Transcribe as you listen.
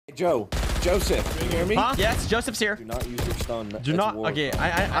Joseph, can you hear me? Huh? Yes, Joseph's here. Do not use your stun. Do not. Okay,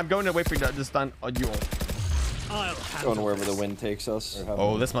 I'm going to wait for you to stun you all. Going wherever the wind takes us.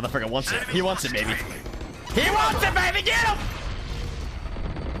 Oh, this motherfucker wants it. He wants it, baby. He wants it, baby. Get him!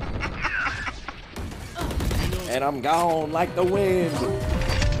 And I'm gone like the wind.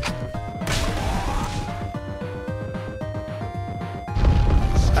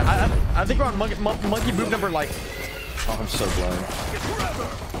 I think we're on monkey move number like. Oh, I'm so blind.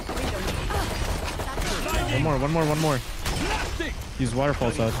 One more. Use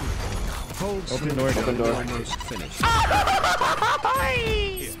waterfall side. Open door. Spike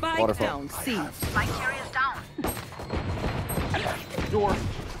down. C. My carrier's down. Door.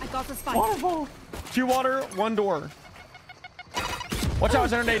 I got the spike. Waterfall. 2 water, 1 door. Watch out,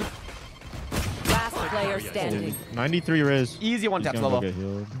 center nade. Last player standing. 93 res. Easy one tap level.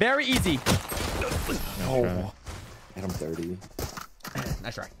 Very easy. Oh. And I'm 30.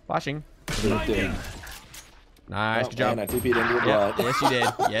 Nice try. Flashing. Damn. Nice, good job. And I TP'd into your Yeah, butt. yes, you did.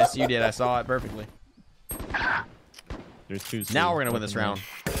 Yes, you did. I saw it perfectly. There's 2. Now we're gonna win this round.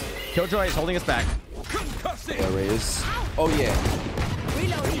 Killjoy is holding us back. Yeah, raise. Oh yeah.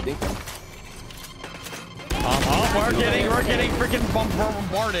 Reloading. We're getting freaking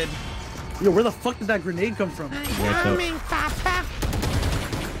bombarded. Yo, where the fuck did that grenade come from?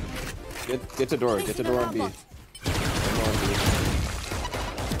 Get to door. Get to door on B.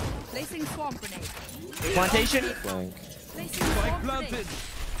 Placing swamp grenade. Plantation. Flank. Placing swamp grenade.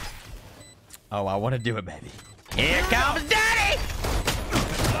 Oh, I want to do it, baby. Here comes Daddy.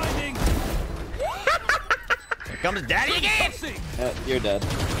 Here comes Daddy again. You're dead.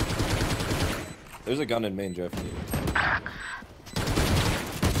 There's a gun in main, Jeff.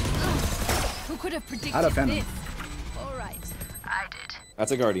 Who could have predicted I'd offend this? him. All right. I did.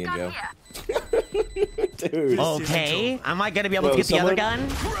 That's a guardian, Joe. Dude. Okay. Am I gonna be able Yo, to get the other someone- gun?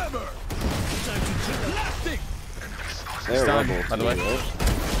 They're Stunned, rebel, by the way. too,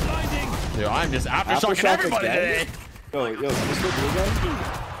 right? Dude, I'm just aftershocking Aftershock everybody again? today. Yo, Mr. Blue Gun?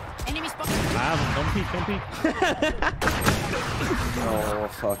 Enemy spot. Don't peek. Oh,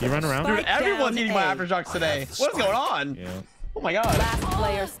 fuck. You run around? Dude, everyone's down eating my A. aftershocks today. What's going on? Yeah. Oh my god. Last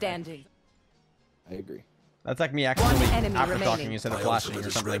player standing. I agree. That's like me accidentally enemy aftershocking remaining. instead of flashing or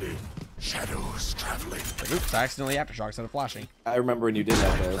something. Shadows traveling. Like, oops, I accidentally aftershocked instead of flashing. I remember when you did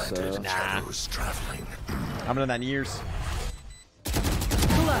that, though, so... Shadows traveling. I haven't done that in years.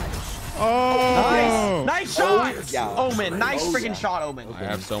 Oh! Nice shot! yeah. Omen, nice Oh, freaking yeah. shot, Omen. I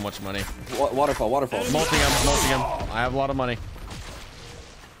have so much money. Waterfall. Multi him. I have a lot of money.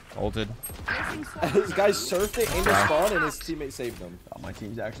 Ulted. This guy surfed it into spawn and his teammate saved him. Oh, my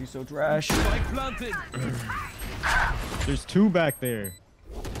team's actually so trash. There's 2 back there.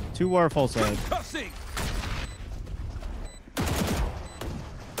 2 waterfall side.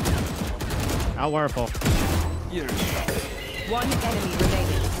 Out waterfall. One enemy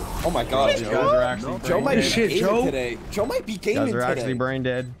remaining. Oh my god, You guys are actually Joe brain might dead. be Shit, gaming Joe. today. Joe might be You gaming guys are today. actually brain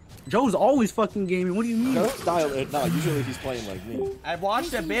dead. Joe's always fucking gaming. What do you mean? Joe's style. No, usually he's playing like me. I've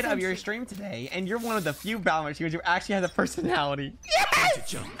watched a bit of your stream today, and you're one of the few Valorant streamers who actually has a personality.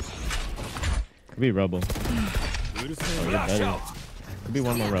 Yes! Could be rebel. Oh, you're better. Could be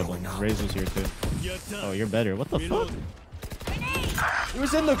one more rebel. Razor's here too. Oh, you're better. What the fuck? He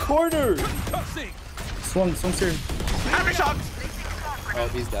was in the corner. Swung here. Aftershock! Oh,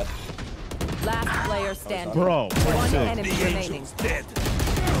 he's dead. Last player standing. Bro, One 46. enemy remaining.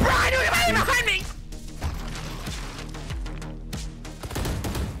 Bro, I knew he was behind me!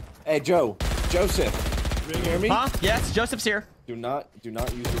 Hey, Joseph. Can you hear me? Huh? Yes, Joseph's here. Do not use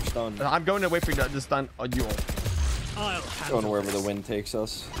your stun. I'm going to wait for you to stun you all. Going wherever the wind takes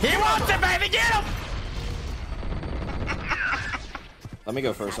us. He wants it, baby! Get him! Let me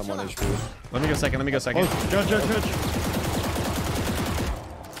go first. I'm 1 HP. Let me go second. Oh, judge.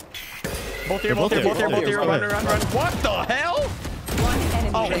 Both here. both here. Run. What the hell? One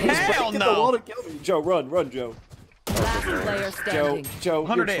enemy Oh, remaining. hell Get the wall no! to kill me. Joe, run, Joe. Last player standing. Joe.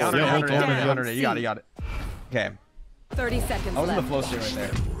 108, you're trolling. 108. You got it. Okay. 30 seconds I was in the left. flow state right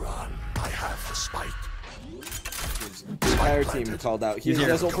there. Run. I have the spike. The entire team called out. He He's here.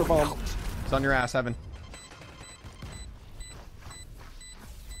 has ult for bomb. It's on your ass, Heaven.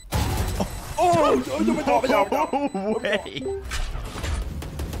 Oh, No way.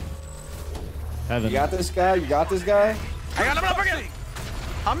 Heaven. You got this guy. I got him, motherfucker!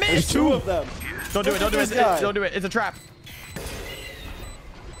 I There's missed! 2 of them. Don't do it. Look at this guy. Don't do it. It's a trap.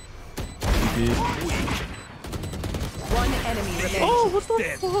 One enemy remaining. Oh, what the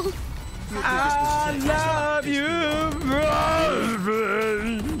fuck? I love you,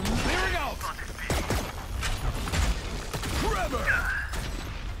 brother.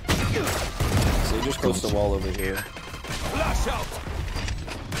 So you're just close to wall over here. Flash out.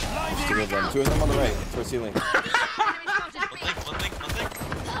 There's two of them. Two of them on the right. Towards ceiling.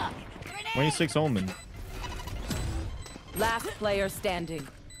 26 Omen. Last player standing.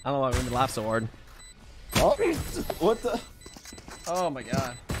 I don't know why women laugh so hard. Oh, what the? Oh my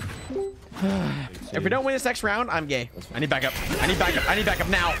god. If we don't win this next round, I'm gay. I need backup. I need backup. I need backup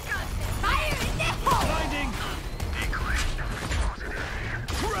now. Blinding.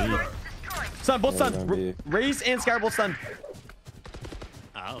 Stun, both Yeah, stun. gonna be- Raise and Scar both stun.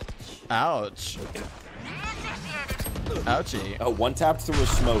 Ouch. Ouch. Ouchie. Oh, one tapped through a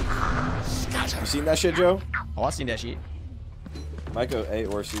smoke. You seen that shit, Joe? Oh, I seen that shit. Might go A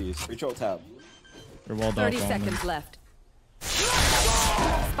or C. Reach out tap. You're walled off. 30 Omen. seconds left.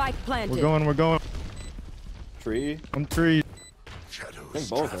 Spike planted. We're going, we're going. Tree. On 3. I think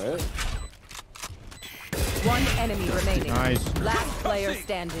both, right? One enemy remaining. Nice. Last player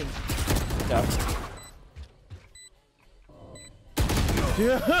standing. Tap.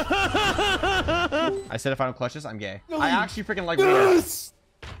 I said if I don't clutch this, I'm gay. I actually freaking like Yes!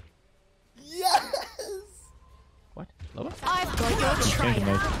 Yes! What? Loba? I've got your Thinking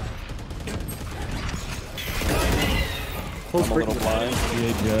trail. about Close I'm a little break. blind.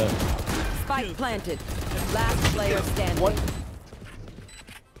 yeah, Jet. Spike planted. Last player standing. What?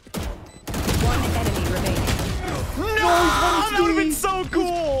 One enemy remaining. No! That would have been so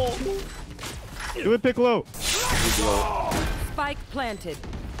cool! Do it, Piccolo. Spike planted.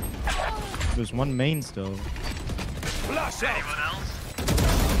 There's one main still. Flash out.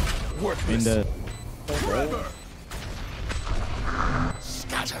 In the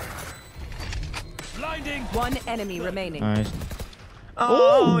Scatter. Blinding. One enemy remaining. nice.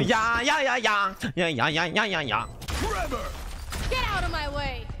 Oh, yeah, yeah, yeah, yeah. Yeah, yeah, yeah, yeah, yeah, yeah. Trevor. Get out of my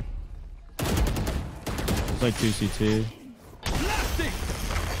way. It's like 2C2. Blasting.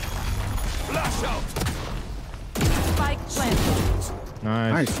 Flash out. Spike planted.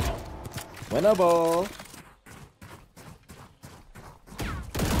 Nice. Nice. Winnable.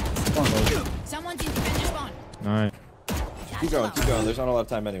 Someone didn't finish one. Nice. Keep going, keep going. There's not a lot of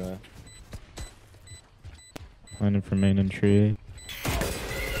time anyway. Landing for main and tree.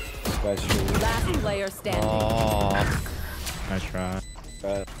 This guy's true. Last player standing. Oh. Nice try.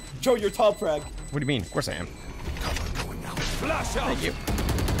 Joe, you're top frag. What do you mean? Of course I am. Flash out. Thank you.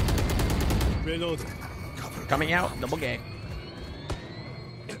 Reload. Coming out. Double gay.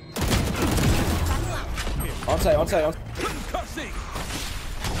 Onside, onside, onside. Cussing.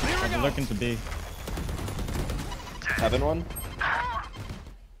 I'm looking to be. Heaven one.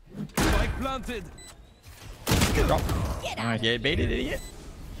 Spike planted. Nice. Yeah, baited idiot.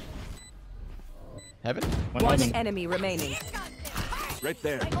 Heaven? One One Omen. enemy remaining. Right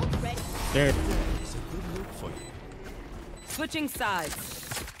there. There. Switching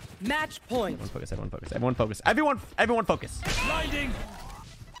sides. Match point. Everyone focus, everyone focus, everyone focus. Everyone focus. Blinding.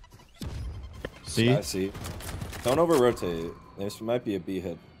 See? I see. Don't over rotate. This might be a B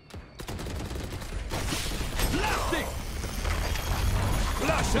hit. Blasting.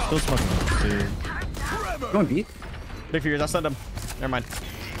 Flash Still out. smoking. Dude. Going B. Big figures, I'll send him. Never mind.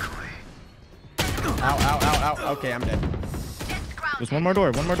 Ow, ow, ow, ow. Okay, I'm dead. There's one more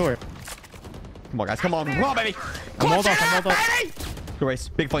door, one more door. Come on, guys, come on. Come on, baby. I'm walled off, I'm walled off. Good race.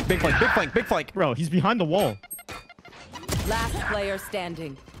 Big flank, big flank, big flank, big flank. Bro, he's behind the wall. Last player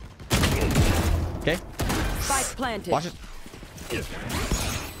standing. Okay, Spike planted. watch it.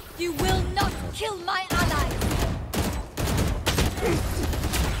 You will not kill my ally.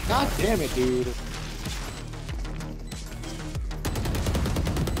 God damn it, dude.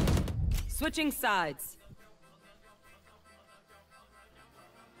 Switching sides.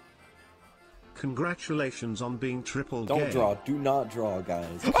 Congratulations on being triple Don't gay. draw. Do not draw,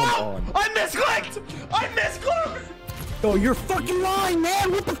 guys. Come on. I misclicked! I misclicked! Yo, you're fucking lying,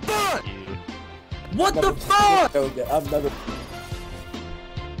 man. What the fuck? What the Never- fuck? Okay, I'm never.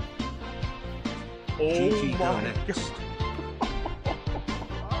 GG go next.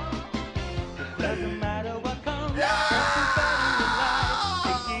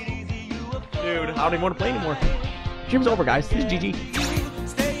 Dude, I don't even want to play anymore. Stream's over, guys. This is GG.